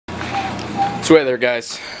Sway there,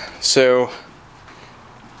 guys. So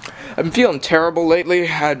I've been feeling terrible lately.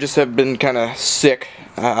 I just have been kind of sick.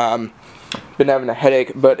 Been having a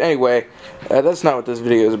headache. But anyway, that's not what this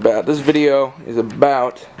video is about. This video is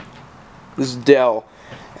about this Dell.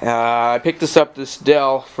 I picked this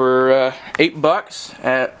Dell for $8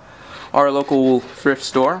 at our local thrift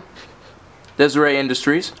store, Desiree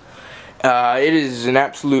Industries. It is an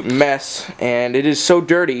absolute mess, and it is so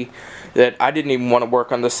dirty that I didn't even want to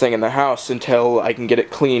work on this thing in the house until I can get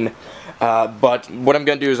it clean. But what I'm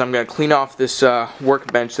going to do is I'm going to clean off this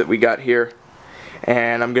workbench that we got here,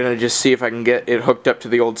 and I'm going to just see if I can get it hooked up to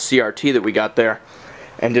the old CRT that we got there,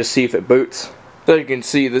 and just see if it boots. So you can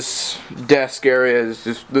see this desk area is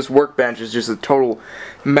just, this workbench is just a total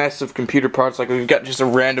mess of computer parts. Like, we've got just a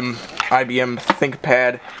random IBM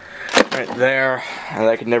ThinkPad right there, and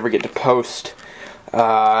I could never get to post.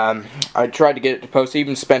 I tried to get it to post. I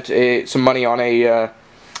even spent some money on a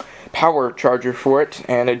power charger for it,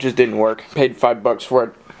 and it just didn't work. Paid $5 for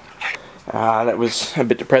it. That was a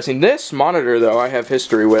bit depressing. This monitor, though, I have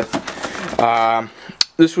history with.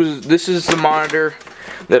 This is the monitor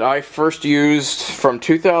that I first used from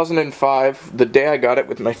 2005, the day I got it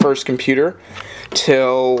with my first computer,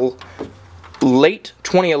 till late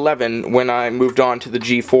 2011 when I moved on to the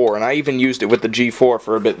G4, and I even used it with the G4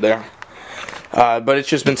 for a bit there. But it's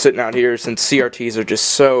just been sitting out here since CRTs are just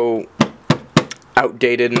so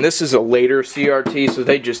outdated, and this is a later CRT, so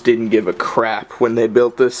they just didn't give a crap when they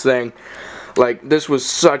built this thing. Like, this was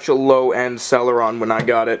such a low-end Celeron when I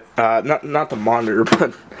got it. Not the monitor,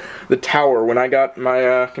 but the tower. When I got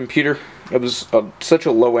my computer, it was such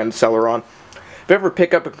a low-end Celeron. If I ever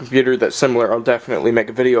pick up a computer that's similar, I'll definitely make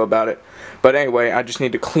a video about it. But anyway, I just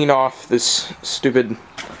need to clean off this stupid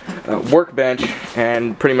workbench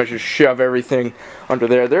and pretty much just shove everything under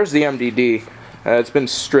there. There's the MDD. It's been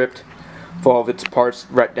stripped of all of its parts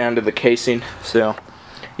right down to the casing. So,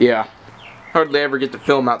 yeah. Hardly ever get to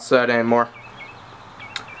film outside anymore.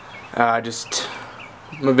 My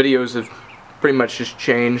videos have pretty much just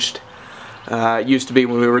changed. It used to be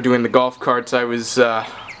when we were doing the golf carts, I was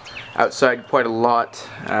outside quite a lot,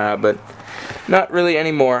 but not really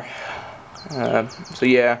anymore. So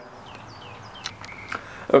yeah.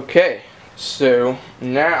 Okay, so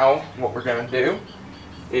now what we're gonna do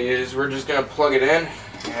is we're just gonna plug it in,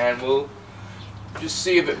 and we'll just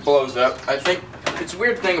see if it blows up. I think it's a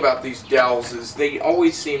weird thing about these Dells is they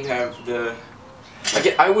always seem to have the,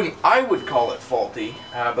 I would call it faulty,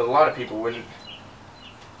 but a lot of people wouldn't.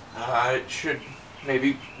 It should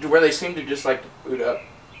maybe, where they seem to just like to boot up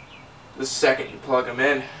the second you plug them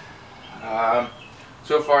in.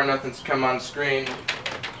 So far nothing's come on screen.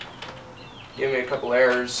 Give me a couple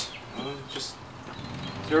errors. Is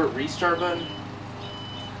there a restart button?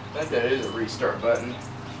 I think that is a restart button.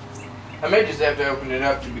 I may just have to open it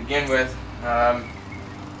up to begin with.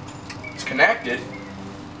 It's connected.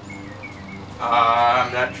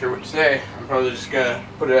 I'm not sure what to say. I'm probably just gonna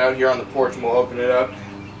put it out here on the porch and we'll open it up.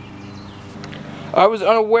 I was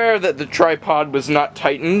unaware that the tripod was not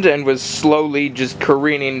tightened and was slowly just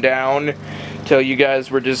careening down till you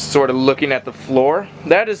guys were just sort of looking at the floor.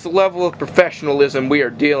 That is the level of professionalism we are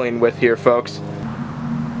dealing with here, folks.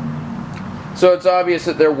 So it's obvious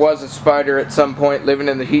that there was a spider at some point living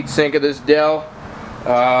in the heatsink of this Dell.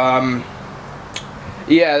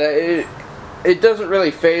 Yeah, it doesn't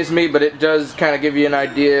really faze me, but it does kind of give you an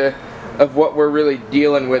idea of what we're really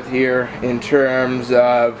dealing with here in terms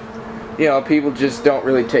of, you know, people just don't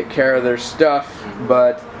really take care of their stuff.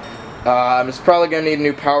 But it's probably going to need a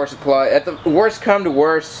new power supply. At the worst come to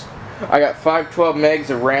worst, I got 512 megs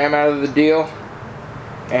of RAM out of the deal.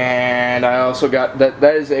 And I also got,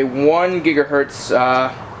 that is a 1 gigahertz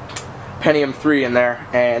Pentium 3 in there,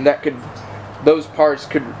 and those parts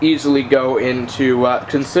could easily go into,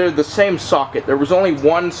 consider the same socket. There was only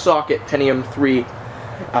one socket Pentium 3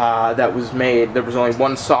 that was made. There was only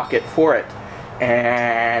one socket for it,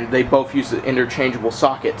 and they both use an interchangeable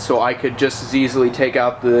socket, so I could just as easily take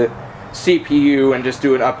out the CPU and just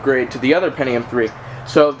do an upgrade to the other Pentium 3.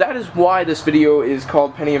 So that is why this video is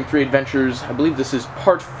called Pentium 3 Adventures. I believe this is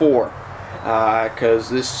part 4, because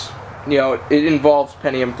this, you know, it involves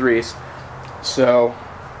Pentium 3s. So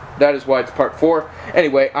that is why it's part 4.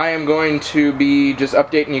 Anyway, I am going to be just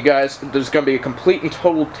updating you guys. There's going to be a complete and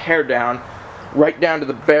total teardown, right down to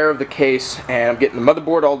the bare of the case, and I'm getting the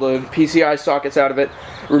motherboard, all the PCI sockets out of it,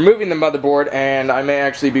 removing the motherboard, and I may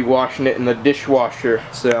actually be washing it in the dishwasher.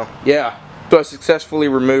 So yeah. So I successfully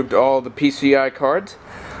removed all the PCI cards.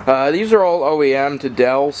 These are all OEM to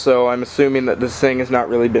Dell, so I'm assuming that this thing has not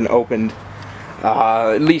really been opened,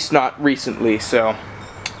 at least not recently. So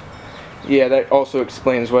yeah, that also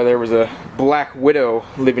explains why there was a black widow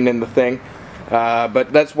living in the thing.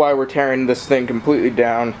 But that's why we're tearing this thing completely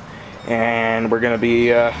down, and we're going to be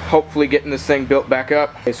hopefully getting this thing built back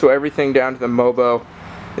up. Okay, so everything down to the Mobo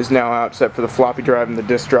is now out except for the floppy drive and the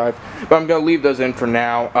disk drive, but I'm going to leave those in for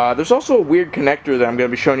now. There's also a weird connector that I'm going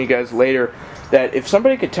to be showing you guys later that if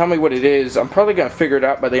somebody could tell me what it is, I'm probably going to figure it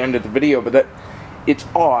out by the end of the video, but it's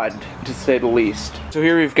odd to say the least. So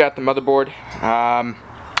here we've got the motherboard.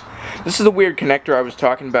 This is the weird connector I was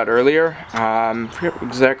talking about earlier. I forget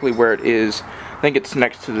exactly where it is. I think it's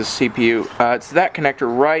next to the CPU. It's that connector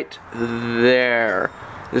right there.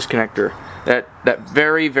 This connector. That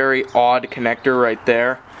very, very odd connector right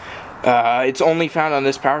there. It's only found on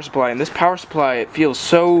this power supply, and this power supply, it feels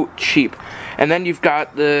so cheap. And then you've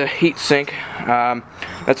got the heat sink.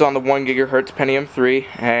 That's on the 1 GHz Pentium 3,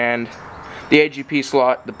 and the AGP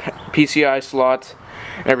slot, the PCI slots,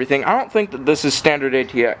 and everything. I don't think that this is standard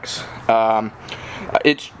ATX.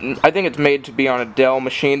 I think it's made to be on a Dell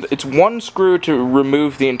machine. It's one screw to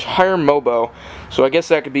remove the entire Mobo, so I guess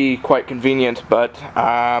that could be quite convenient, but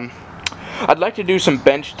I'd like to do some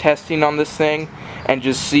bench testing on this thing and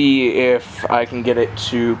just see if I can get it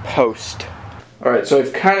to post. Alright, so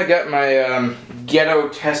I've kind of got my ghetto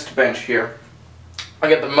test bench here. I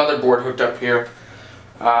got the motherboard hooked up here.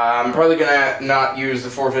 I'm probably going to not use the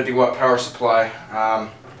 450 watt power supply.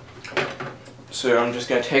 So I'm just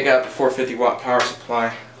going to take out the 450 watt power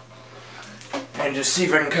supply and just see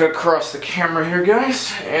if I can cut across the camera here,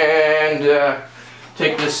 guys, and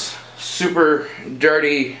take this super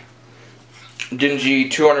dirty, dingy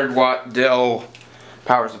 200 watt Dell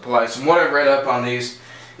power supply. So what I've read up on these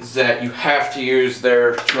is that you have to use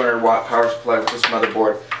their 200 watt power supply with this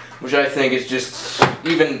motherboard, which I think is just,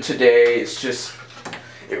 even today, it's just,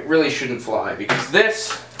 it really shouldn't fly, because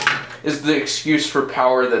this is the excuse for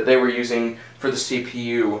power that they were using for the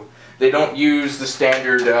CPU. They don't use the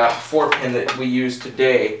standard 4-pin that we use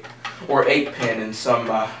today, or 8-pin in some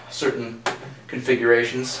certain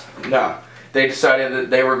configurations. No, they decided that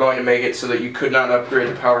they were going to make it so that you could not upgrade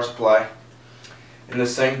the power supply in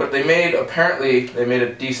this thing, but apparently they made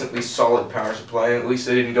a decently solid power supply, and at least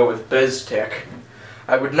they didn't go with Beztech.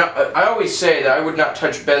 I always say that I would not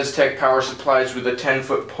touch Beztech power supplies with a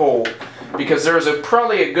 10-foot pole, because there is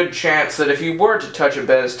probably a good chance that if you were to touch a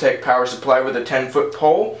Beztech power supply with a 10-foot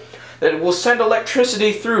pole, that it will send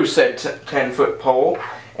electricity through said 10-foot pole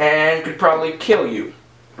and could probably kill you.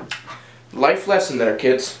 Life lesson there,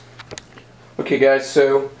 kids. Okay guys,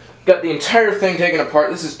 so got the entire thing taken apart.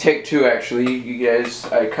 This is take 2 actually. You guys,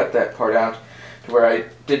 I cut that part out to where I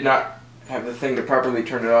did not have the thing to properly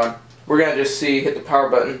turn it on. We're going to just hit the power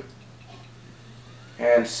button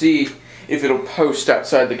and see if it'll post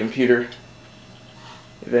outside the computer.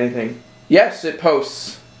 If anything. Yes, it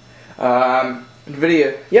posts.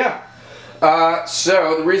 NVIDIA, yeah.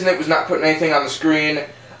 So the reason it was not putting anything on the screen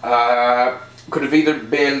could have either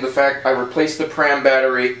been the fact I replaced the PRAM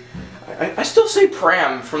battery. I still say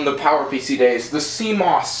PRAM from the PowerPC days. The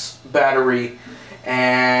CMOS battery,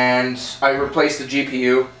 and I replaced the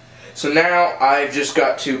GPU. So now I've just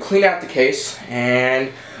got to clean out the case, and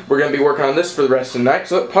we're going to be working on this for the rest of the night,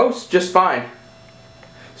 so it posts just fine.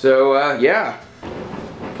 So, yeah.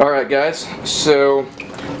 Alright guys, so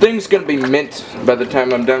thing's going to be mint by the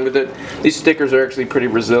time I'm done with it. These stickers are actually pretty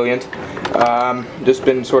resilient. Just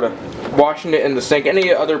been sort of washing it in the sink.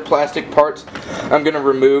 Any other plastic parts I'm going to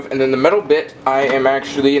remove, and then the metal bit I am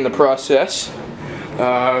actually in the process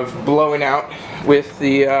of blowing out with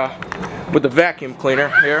the vacuum cleaner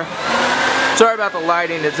here. Sorry about the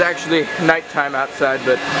lighting, it's actually nighttime outside,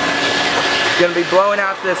 but gonna be blowing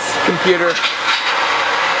out this computer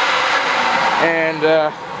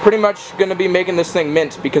and pretty much gonna be making this thing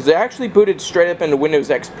mint, because it actually booted straight up into Windows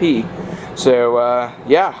XP. So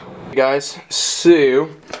yeah. Guys, so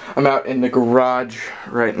I'm out in the garage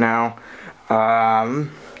right now,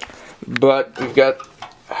 but we've got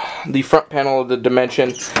the front panel of the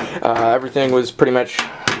Dimension. Everything was pretty much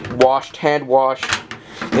washed, hand washed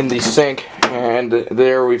in the sink, and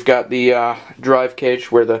there we've got the drive cage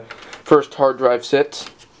where the first hard drive sits,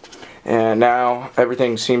 and now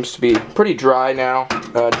everything seems to be pretty dry now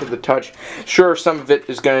to the touch. Sure, some of it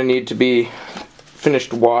is going to need to be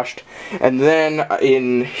finished washed, and then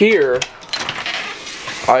in here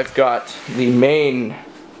I've got the main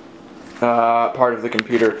part of the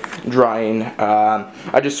computer drying.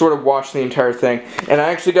 I just sort of washed the entire thing, and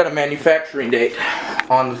I actually got a manufacturing date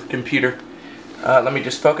on the computer. Let me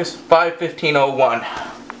just focus. 5/15/01.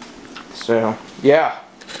 So yeah,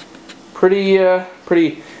 pretty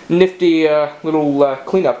nifty little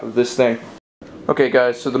cleanup of this thing. Okay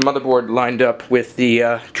guys, so the motherboard lined up with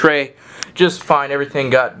the tray just fine. Everything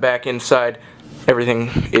got back inside. Everything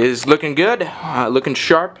is looking good, looking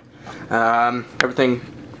sharp. Everything,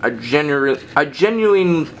 I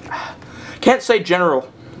genuinely can't say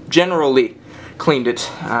generally cleaned it.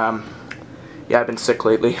 Yeah, I've been sick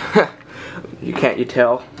lately. You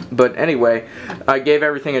tell. But anyway, I gave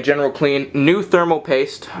everything a general clean. New thermal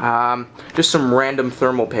paste. Just some random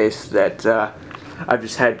thermal paste that I've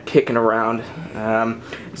just had kicking around.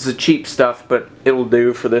 This is cheap stuff, but it'll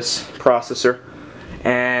do for this processor.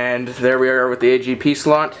 And there we are with the AGP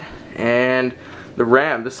slot and the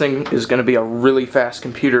RAM. This thing is going to be a really fast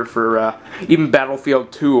computer for even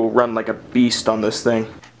Battlefield 2 will run like a beast on this thing.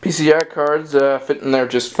 PCI cards fit in there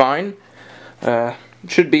just fine.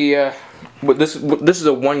 Should be this is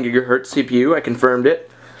a 1 GHz CPU. I confirmed it,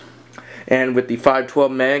 and with the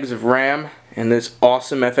 512 megs of RAM and this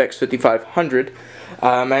awesome FX 5500,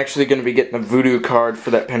 I'm actually going to be getting a Voodoo card for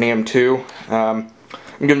that Pentium 2. I'm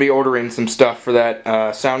going to be ordering some stuff for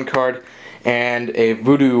that sound card and a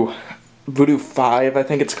Voodoo 5, I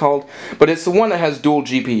think it's called, but it's the one that has dual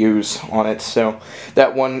GPUs on it, so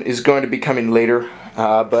that one is going to be coming later.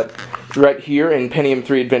 But right here in Pentium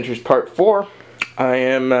 3 Adventures Part 4, I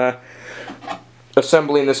am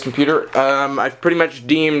assembling this computer. I've pretty much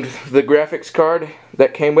deemed the graphics card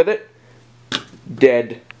that came with it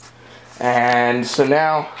dead, and so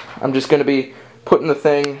now I'm just going to be putting the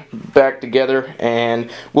thing back together,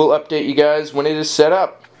 and we'll update you guys when it is set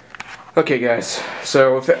up. Okay guys,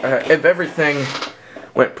 so if everything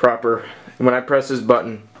went proper, when I press this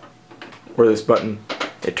button, or this button,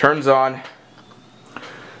 it turns on,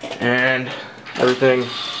 and everything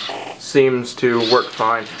seems to work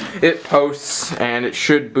fine. It posts, and it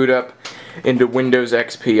should boot up into Windows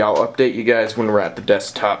XP. I'll update you guys when we're at the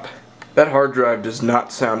desktop. That hard drive does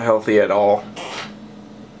not sound healthy at all.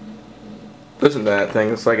 Listen to that thing.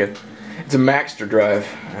 It's a Maxter drive,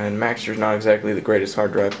 and Maxter's not exactly the greatest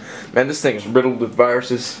hard drive. Man, this thing is riddled with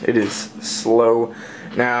viruses. It is slow.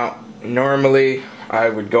 Now, normally I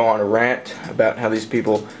would go on a rant about how these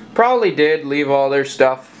people probably did leave all their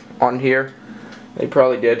stuff on here. They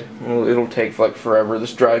probably did. Well, it'll take like forever.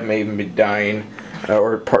 This drive may even be dying,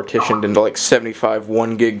 or partitioned into like 75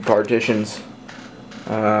 1 gig partitions.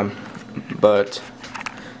 But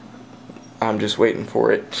I'm just waiting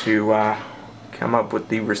for it to come up with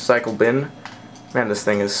the recycle bin. Man, this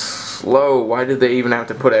thing is slow. Why did they even have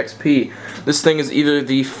to put XP? This thing is either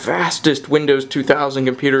the fastest Windows 2000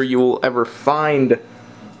 computer you will ever find,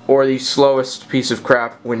 or the slowest piece of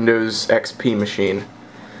crap Windows XP machine.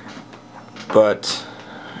 But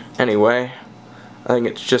anyway, I think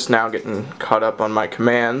it's just now getting caught up on my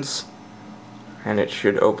commands, and it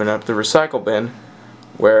should open up the recycle bin,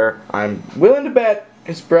 where I'm willing to bet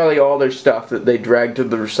it's probably all their stuff that they dragged to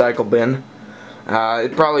the recycle bin.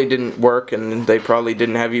 It probably didn't work, and they probably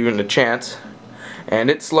didn't have even a chance. And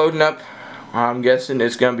it's loading up. I'm guessing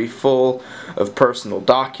it's going to be full of personal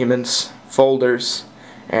documents, folders,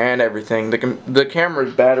 and everything. The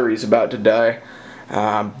camera's battery's about to die,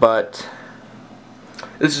 but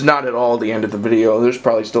this is not at all the end of the video. There's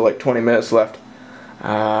probably still like 20 minutes left.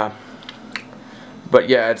 But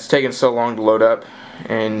yeah, it's taken so long to load up,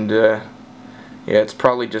 and yeah, it's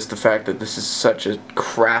probably just the fact that this is such a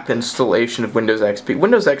crap installation of Windows XP.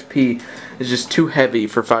 Windows XP is just too heavy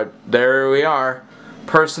for 5. There we are.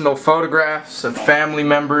 Personal photographs of family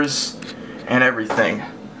members and everything.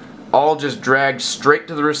 All just dragged straight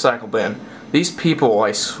to the recycle bin. These people,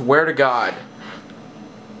 I swear to God,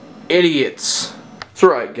 idiots. That's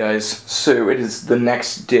right, guys. So it is the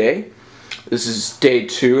next day. This is day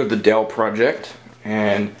 2 of the Dell project,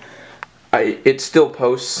 and it still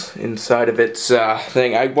posts inside of its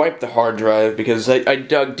thing. I wiped the hard drive because I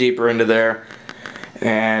dug deeper into there,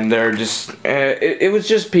 and they're just it was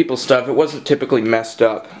just people's stuff. It wasn't typically messed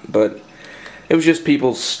up, but it was just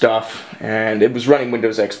people's stuff, and it was running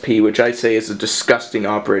Windows XP, which I say is a disgusting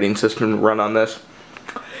operating system to run on this.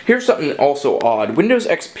 Here's something also odd. Windows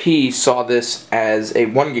XP saw this as a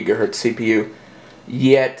 1 GHz CPU,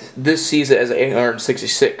 yet this sees it as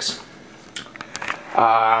 866.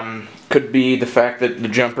 Could be the fact that the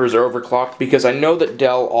jumpers are overclocked, because I know that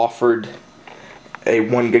Dell offered a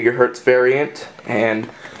 1 GHz variant, and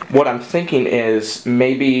what I'm thinking is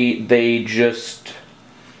maybe they just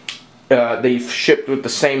they shipped with the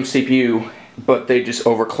same CPU, but they just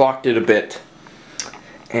overclocked it a bit,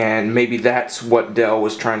 and maybe that's what Dell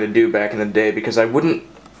was trying to do back in the day, because I wouldn't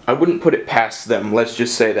put it past them, let's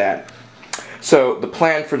just say that. So the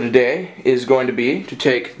plan for today is going to be to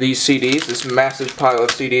take these CDs, this massive pile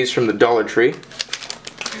of CDs from the Dollar Tree.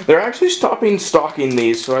 They're actually stopping stocking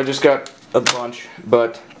these, so I just got a bunch,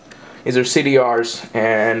 but these are CDRs,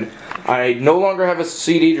 and I no longer have a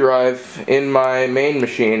CD drive in my main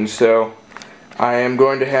machine, so I am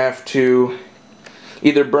going to have to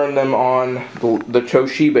either burn them on the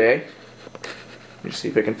Toshiba. Let me see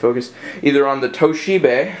if I can focus. Either on the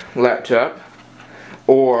Toshiba laptop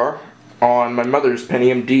or on my mother's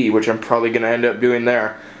Pentium D, which I'm probably going to end up doing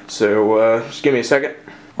there. So just give me a second.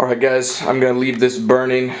 Alright guys, I'm going to leave this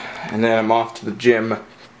burning and then I'm off to the gym.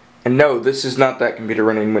 And no, this is not that computer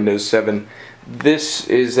running Windows 7. This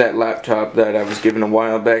is that laptop that I was given a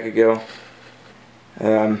while back ago.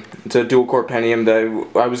 It's a dual-core Pentium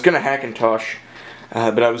that I was going to Hackintosh,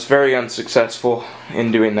 but I was very unsuccessful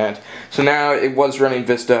in doing that. So now it was running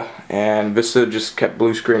Vista, and Vista just kept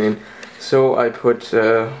blue screening. So I put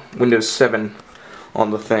Windows 7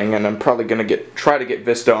 on the thing, and I'm probably going to try to get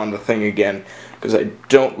Vista on the thing again, because I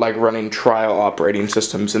don't like running trial operating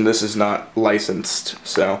systems, and this is not licensed.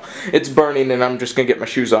 So it's burning, and I'm just going to get my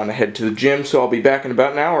shoes on and head to the gym, so I'll be back in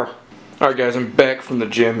about an hour. Alright guys, I'm back from the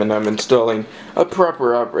gym, and I'm installing a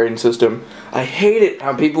proper operating system. I hate it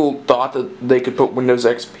how people thought that they could put Windows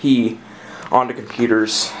XP onto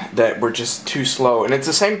computers that were just too slow. And it's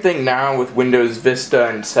the same thing now with Windows Vista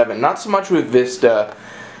and 7. Not so much with Vista.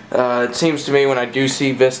 It seems to me when I do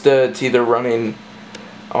see Vista, it's either running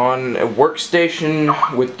on a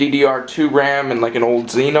workstation with DDR2 RAM and like an old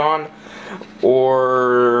Xenon,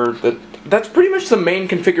 or that's pretty much the main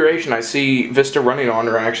configuration I see Vista running on,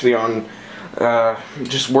 or actually on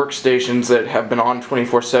just workstations that have been on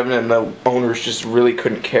 24/7 and the owners just really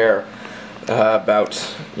couldn't care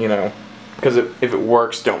about, you know, because if it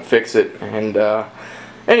works, don't fix it. And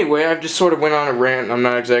anyway, I've just sort of went on a rant. I'm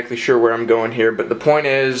not exactly sure where I'm going here, but the point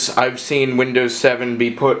is, I've seen Windows 7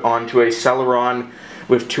 be put onto a Celeron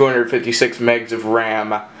with 256 megs of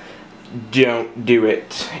RAM. Don't do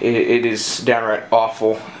it. It is downright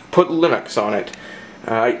awful. Put Linux on it.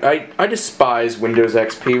 I despise Windows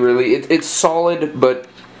XP, really. It's solid, but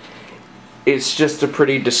it's just a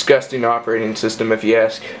pretty disgusting operating system if you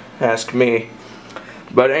ask me.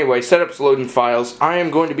 But anyway, setup's loading files. I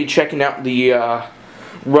am going to be checking out the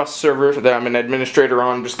Rust server that I'm an administrator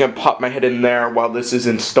on. I'm just going to pop my head in there while this is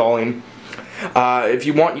installing. If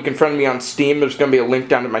you want, you can friend me on Steam. There's going to be a link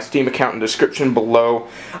down to my Steam account in the description below.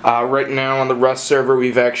 Right now on the Rust server,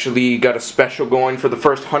 we've actually got a special going for the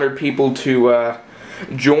first 100 people to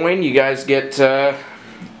join. You guys get,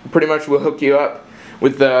 pretty much we'll hook you up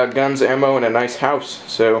with guns, ammo, and a nice house.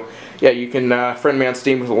 So, yeah, you can friend me on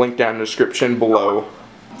Steam with a link down in the description below.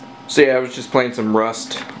 So yeah, I was just playing some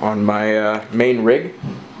Rust on my main rig.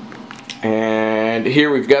 And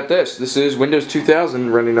here we've got this. This is Windows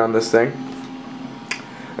 2000 running on this thing.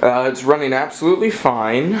 It's running absolutely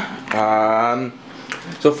fine.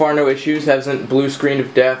 So far no issues, hasn't blue screened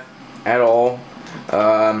of death at all.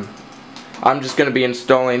 I'm just going to be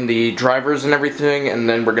installing the drivers and everything, and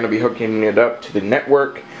then we're going to be hooking it up to the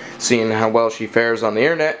network, seeing how well she fares on the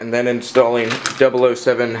internet, and then installing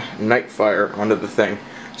 007 Nightfire onto the thing.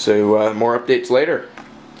 So more updates later.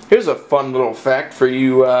 Here's a fun little fact for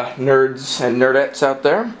you nerds and nerdettes out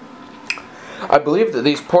there. I believe that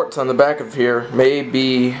these ports on the back of here may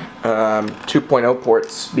be 2.0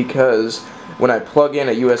 ports, because when I plug in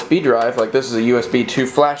a USB drive, like this is a USB 2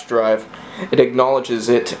 flash drive, it acknowledges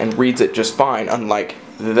it and reads it just fine, unlike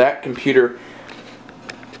that computer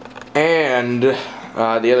and the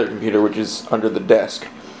other computer, which is under the desk.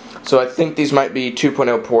 So I think these might be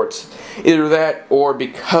 2.0 ports. Either that, or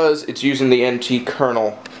because it's using the NT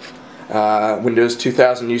kernel, Windows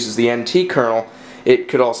 2000 uses the NT kernel, it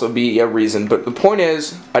could also be a reason. But the point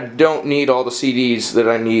is, I don't need all the CDs that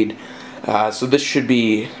I need, so this should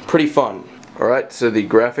be pretty fun. Alright, so the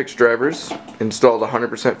graphics drivers installed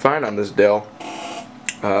 100% fine on this Dell.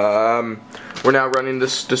 We're now running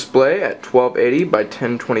this display at 1280 by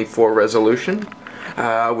 1024 resolution,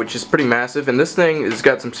 which is pretty massive, and this thing has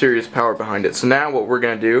got some serious power behind it. So now what we're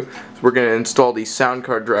going to do is we're going to install these sound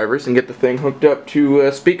card drivers and get the thing hooked up to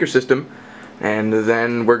a speaker system, and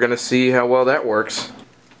then we're going to see how well that works.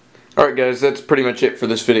 Alright guys, that's pretty much it for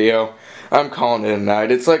this video. I'm calling it a night.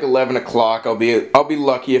 It's like 11 o'clock. I'll be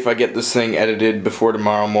lucky if I get this thing edited before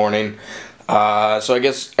tomorrow morning. So I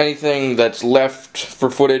guess anything that's left for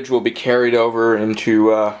footage will be carried over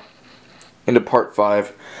into part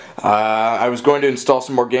 5. I was going to install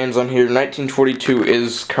some more games on here. 1942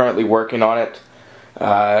 is currently working on it.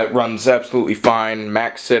 It runs absolutely fine.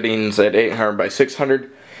 Max settings at 800 by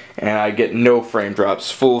 600. And I get no frame drops.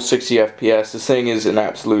 Full 60 FPS. This thing is an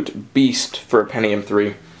absolute beast for a Pentium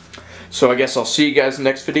 3. So I guess I'll see you guys in the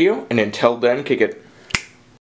next video. And until then, kick it.